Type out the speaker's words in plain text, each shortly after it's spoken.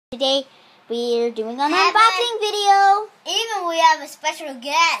Today we're doing an unboxing video. Even we have a special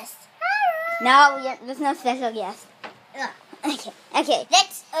guest. No, there's no special guest. Okay.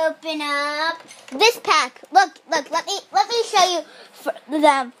 Let's open up This pack. Look. Let me show you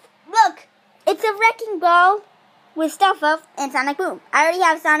them. Look, it's a wrecking ball with Stealth Elf and Sonic Boom. I already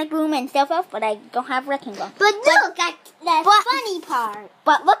have Sonic Boom and Stealth Elf, but I don't have wrecking ball. But look at the funny part.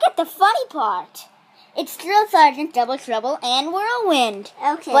 But look at the funny part. It's Drill Sergeant, Double Trouble, and Whirlwind.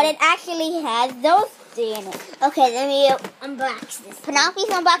 Okay. But it actually has those three in it. Okay, let me unbox this. Penelope's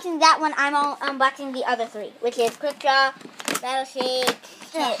unboxing that one. I'm unboxing the other three, which is Quick Draw, Battle Shake,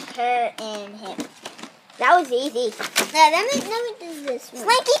 her, and him. That was easy. Now, let me do this one.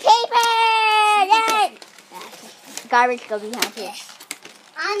 Slinky paper! Yay! Garbage go behind here.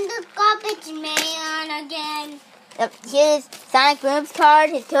 I'm the garbage man again. Yep, here's Sonic Boom's card,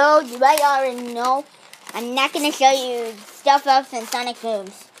 his code. You might already know. I'm not going to show you Stealth Elves and Sonic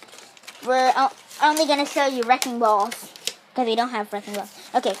Booms. We're only going to show you Wrecking Balls, because we don't have Wrecking Balls.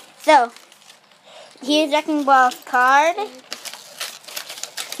 Okay, so, here's Wrecking Ball's card.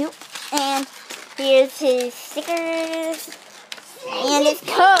 And here's his stickers. And his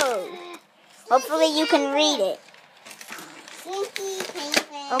code. Hopefully you can read it. Slinky paper.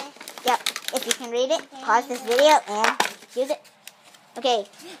 Oh, yep. If you can read it, pause this video and use it. Okay,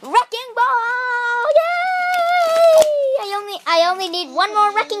 Wrecking Ball! Yay! I only need one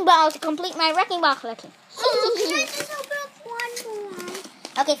more Wrecking Ball to complete my Wrecking Ball collection. Can I just open up one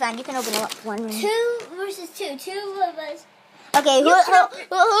more? Okay, fine. You can open up one. 2 versus 2. 2 of us. Okay, who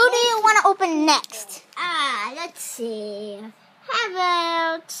do you want to open next? Let's see. How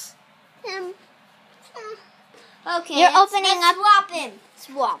about him? Okay. You're opening up. Swap him.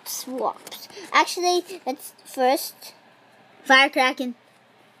 Swaps. Actually, let's first Firecracken.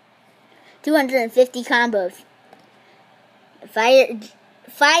 250 combos. Fire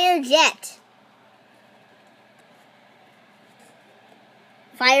Jet.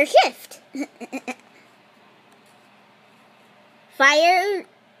 Fire Shift. Fire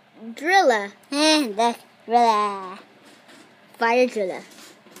Driller. Fire Driller.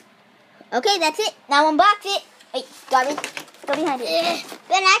 Okay, that's it. Now unbox it. Wait, garbage. Go behind it.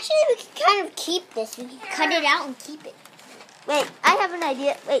 But actually, we can kind of keep this. We can cut it out and keep it. Wait, I have an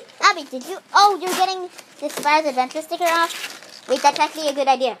idea. Wait, Abby, did you? Oh, you're getting this Spire's Adventure sticker off? Wait, that's actually a good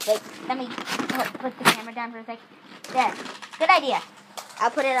idea. Wait, let me put the camera down for a second. There. Good idea.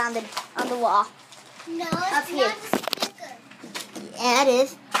 I'll put it on the wall. No, Up it's here. not a sticker. Yeah, it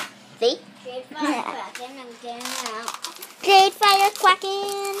is. See? Jade Firecracken, I'm getting it out. Jade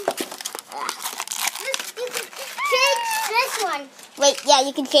Firecracken. You can change this one. Wait, yeah,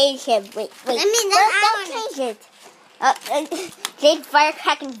 you can change him. Wait. Don't change it. Jade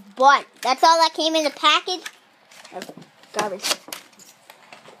Firecracken's butt. That's all that came in the package. Garbage.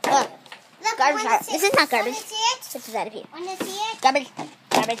 Look, Garbage. This is not garbage. Want to see it? This is out of here. Want to see it? Garbage.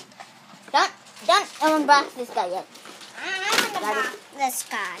 Don't unbox this guy yet. I'm going to unbox this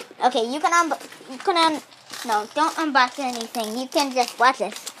guy. Okay, no, don't unbox anything. You can just watch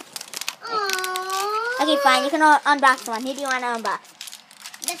this. Aww. Okay, fine. You can unbox one. Who do you want to unbox?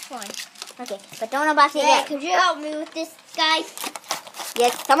 This one. Okay, but don't unbox it yet. Could you help me with this, guy?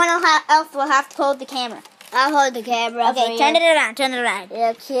 Yes, someone else will have to hold the camera. I'll hold the camera. Okay, turn it around.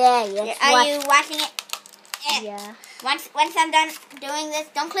 Okay, are you watching it? Yeah. Once I'm done doing this,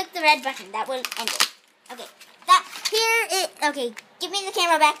 don't click the red button. That will end it. Okay. Okay, give me the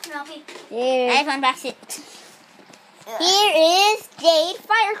camera back, Penelope. Here. I've unboxed it. Here is Jade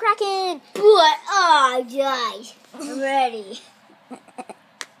Firecracken. Guys, I'm ready.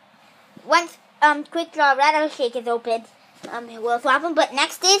 Once Quick Draw Rattle Shake is opened, we'll swap them. But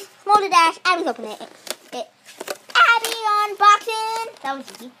next is Smolder Dash. Abby's opening it. Abby unboxing. That was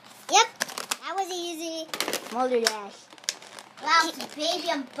easy. Yep, that was easy. Smolder Dash. Wow, it's a baby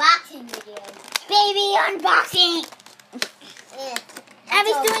unboxing video. Baby unboxing.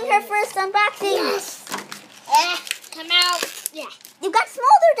 Abby's doing her first unboxing. Yes. Come out. Yeah. You got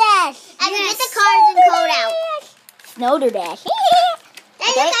Smolder Dash. Abby, get the cards and code out. Smolder Dash.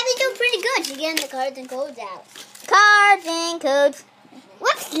 Hey, Abby's doing pretty good. She's getting the cards and codes out. Cards and codes.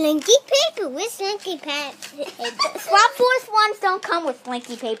 What's Slinky paper? Where's Slinky paper? Swap Force ones don't come with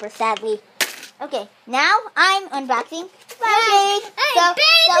Slinky paper, sadly. Okay, now I'm unboxing.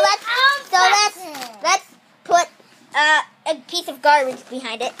 Let's put a piece of garbage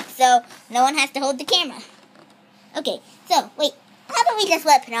behind it so no one has to hold the camera. Okay, so wait, how about we just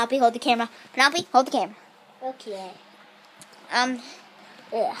let Penelope hold the camera? Penelope, hold the camera. Okay.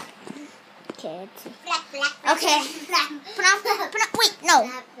 Ugh. Okay, let's see. Okay. Okay. Penelope, wait, no.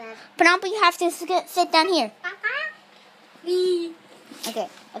 Penelope, you have to sit down here. Okay,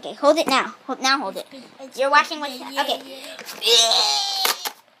 hold it now. Hold it. You're watching what... Okay.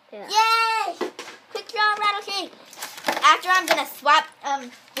 Yeah. Yay! Quick draw rattle shake. After I'm gonna swap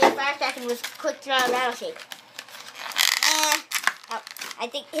the fire striking with quick draw rattle shake. I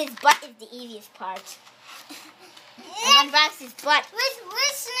think his butt is the easiest part. I unbox his butt.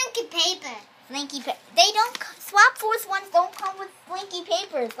 Where's Slinky Paper? Slinky paper. They don't swap force ones. Don't come with slinky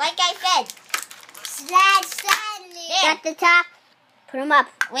papers. Like I said. Slide. There. At the top. Put them up.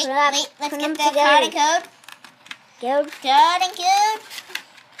 Wait. Put 'em up. Let's Put get 'em the together. card and code. Code and code.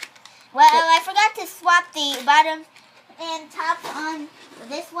 Well, I forgot to swap the bottom and top on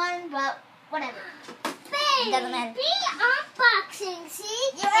this one, but whatever. Doesn't matter. Be unboxing, see?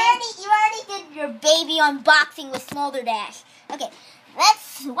 You already did your baby unboxing with Smolder Dash. Okay,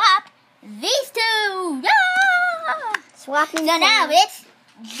 let's swap these two. Yeah! Swapping. So now it's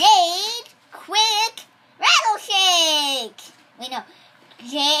Jade Quick Rattle Shake. Wait, no.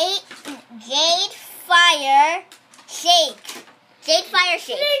 Jade Fire Shake. Jade Fire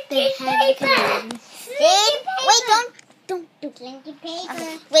Shake. Slinky Paper. Jade. Wait, don't. Slinky Paper.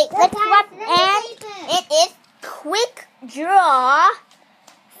 Okay. Wait, let's swap. And it is Quick Draw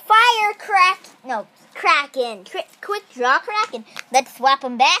Fire Kraken. Quick Draw Kraken. Let's swap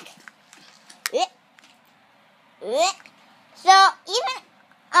them back. So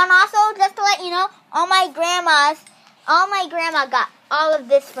and also just to let you know, all my grandma got all of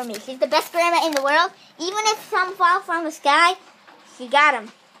this for me. She's the best grandma in the world. Even if some fall from the sky, she got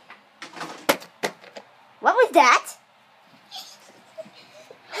them. What was that?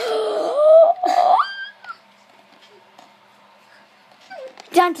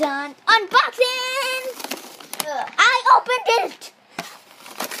 Dun dun! Unboxing! I opened it!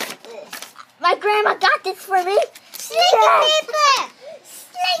 My grandma got this for me! Slinky Paper!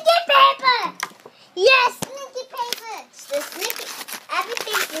 Slinky Paper! Yes, Slinky Paper! The Slinky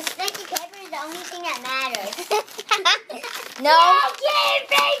Paper is the only thing that matters. No! Slinky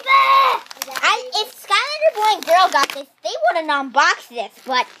Paper! If Skylander Boy and Girl got this, they wouldn't unbox this.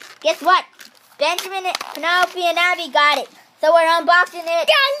 But guess what? Benjamin, Penelope, and Abby got it. So we're unboxing it.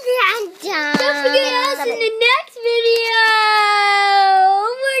 Dun, dun, dun. Don't forget us in the next video.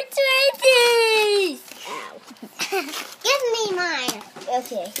 More Twinkies. Give me mine.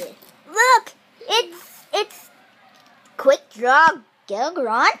 Okay, here. Look, it's Quick Draw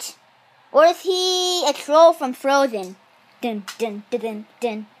Gilgrant, or is he a troll from Frozen? Dun dun dun dun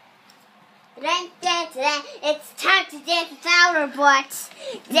dun. It's time to dance with our bots.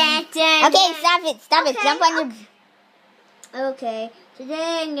 Dun, dun, Okay, dun. stop it. Jump on your. Okay,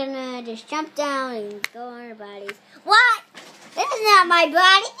 today I'm gonna just jump down and go on our bodies. What? This is not my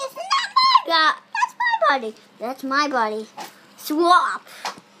body. This is not my body. That's my body. That's my body. Swap.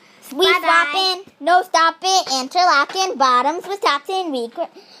 We swapping, no stopping, interlocking bottoms with tops in. We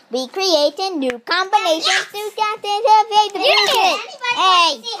creating new combinations to get into the music.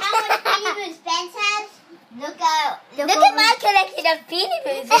 Hey, See how much Beanie Boos Spence has? Look out. look at my collection of Beanie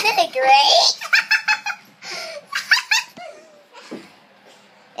Boos. Isn't it great?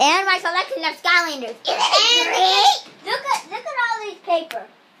 And my collection of Skylanders. Isn't it great? Look at all these paper.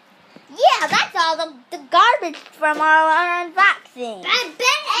 Yeah, that's all the garbage from our unboxing. Hey, Abby,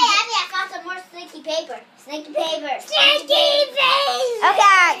 I found some more Slinky Paper. Slinky Paper. Slinky Paper.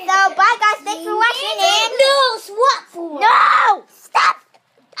 Okay, so bye guys. Thanks for watching. And No, swap for. no, stop.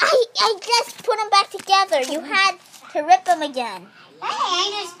 I just put them back together. You had to rip them again. Hey,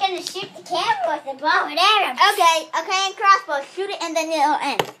 I'm just gonna shoot the camera with the bow and arrow. Okay, and crossbow. Shoot it and then it'll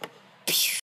end.